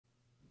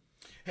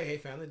Hey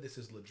family, this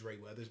is Ladre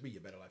Weathersby,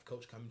 your Better Life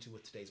Coach, coming to you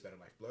with today's Better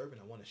Life Blurb, and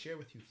I want to share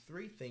with you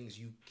 3 things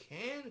you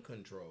can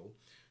control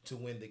to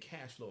win the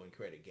cash flow and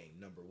credit game.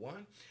 Number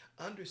 1,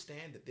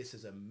 understand that this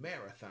is a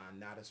marathon,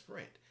 not a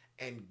sprint,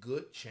 and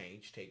good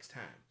change takes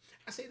time.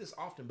 I say this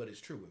often, but it's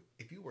true.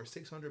 If you were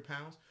 600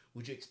 pounds,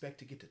 would you expect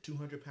to get to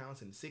 200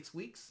 pounds in 6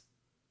 weeks?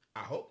 I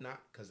hope not,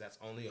 because that's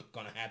only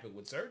going to happen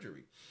with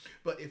surgery.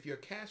 But if your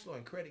cash flow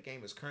and credit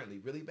game is currently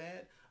really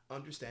bad,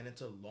 understand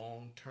it's a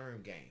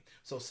long-term game.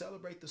 So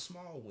celebrate the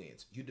small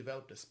wins. You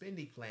developed a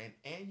spending plan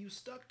and you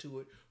stuck to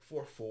it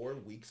for 4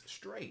 weeks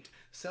straight.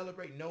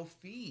 Celebrate no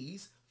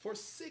fees for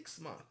 6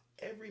 months.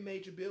 Every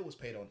major bill was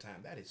paid on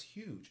time. That is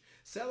huge.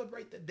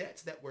 Celebrate the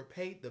debts that were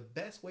paid the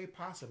best way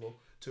possible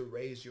to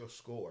raise your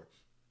score.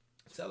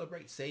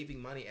 Celebrate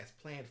saving money as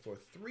planned for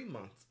 3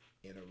 months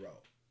in a row.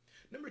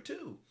 Number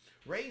 2,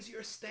 raise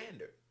your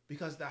standard,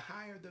 because the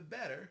higher the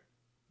better,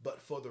 but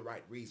for the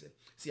right reason.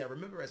 See, I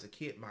remember as a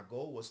kid, my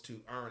goal was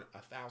to earn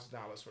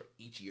 $1,000 for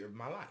each year of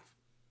my life.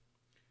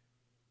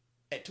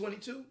 At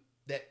 22,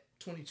 that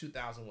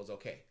 22,000 was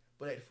okay.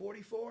 But at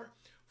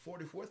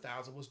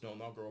 44,000 was no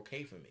longer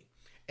okay for me.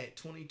 At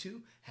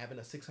 22, having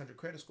a 600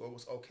 credit score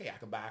was okay. I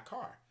could buy a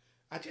car.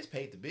 I just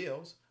paid the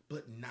bills,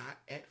 but not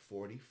at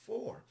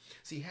 44.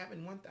 See,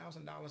 having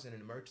 $1,000 in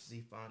an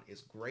emergency fund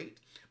is great,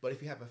 but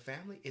if you have a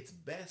family, it's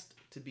best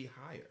to be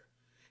higher.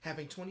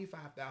 Having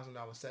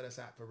 $25,000 set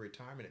aside for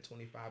retirement at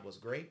 25 was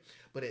great,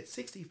 but at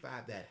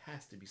 65, that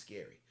has to be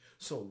scary.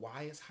 So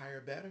why is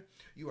higher better?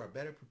 You are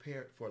better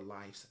prepared for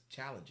life's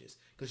challenges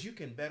because you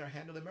can better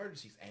handle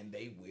emergencies, and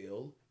they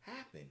will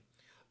happen.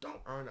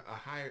 Don't earn a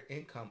higher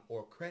income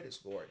or credit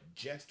score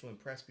just to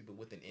impress people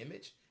with an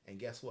image. And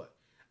guess what?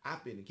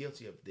 I've been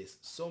guilty of this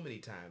so many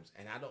times,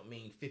 and I don't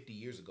mean 50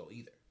 years ago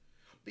either.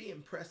 Be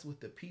impressed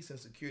with the peace and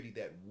security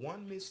that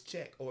one missed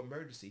check or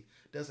emergency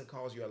doesn't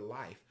cause your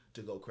life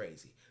to go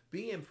crazy.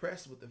 Be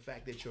impressed with the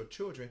fact that your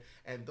children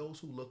and those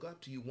who look up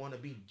to you want to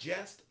be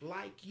just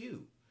like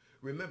you.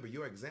 Remember,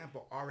 your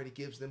example already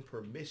gives them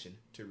permission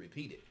to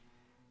repeat it.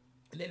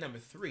 And then number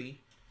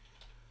 3,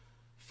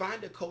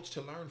 find a coach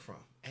to learn from,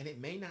 and it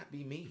may not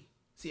be me.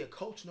 See, a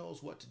coach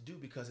knows what to do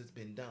because it's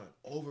been done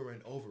over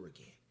and over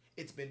again.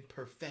 It's been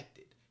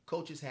perfected.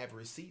 Coaches have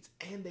receipts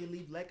and they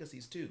leave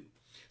legacies too.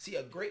 See,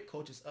 a great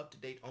coach is up to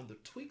date on the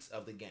tweaks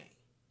of the game.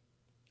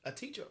 A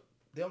teacher,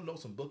 they'll know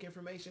some book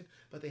information,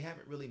 but they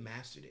haven't really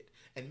mastered it.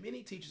 And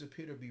many teachers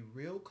appear to be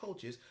real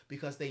coaches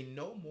because they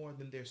know more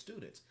than their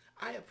students.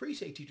 I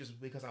appreciate teachers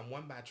because I'm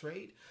one by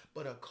trade,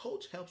 but a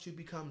coach helps you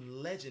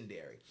become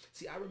legendary.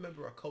 See, I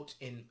remember a coach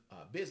in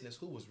business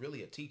who was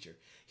really a teacher.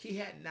 He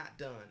had not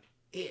done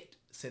it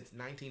since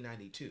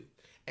 1992,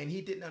 and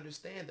he didn't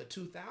understand the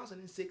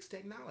 2006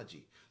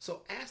 technology.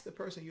 So ask the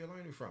person you're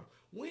learning from,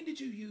 when did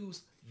you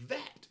use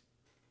that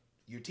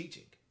you're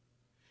teaching?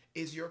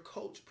 Is your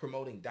coach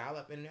promoting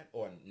dial-up internet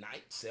or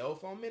night cell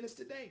phone minutes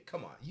today?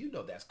 Come on, you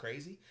know that's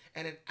crazy.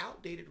 And an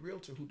outdated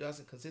realtor who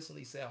doesn't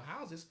consistently sell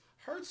houses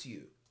hurts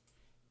you.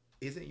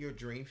 Isn't your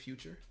dream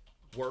future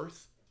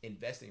worth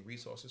investing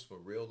resources for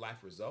real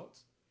life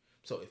results?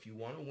 So if you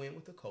want to win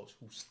with a coach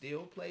who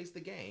still plays the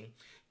game,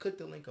 click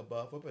the link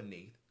above or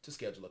beneath to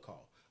schedule a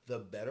call. The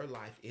better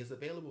life is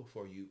available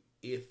for you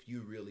if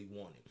you really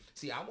want it.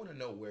 See, I want to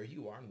know where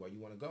you are and where you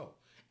want to go.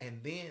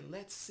 And then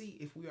let's see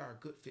if we are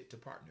a good fit to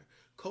partner.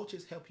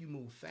 Coaches help you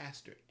move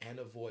faster and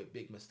avoid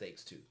big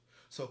mistakes too.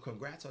 So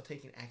congrats on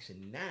taking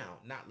action now,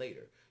 not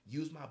later.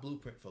 Use my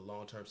blueprint for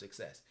long-term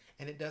success.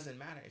 And it doesn't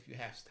matter if you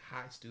have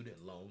high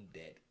student loan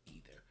debt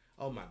either.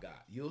 Oh my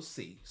God, you'll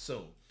see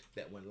soon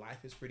that when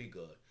life is pretty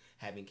good,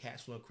 having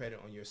cash flow and credit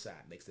on your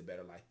side makes the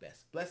better life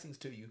best. Blessings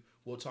to you.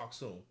 We'll talk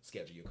soon.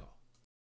 Schedule your call.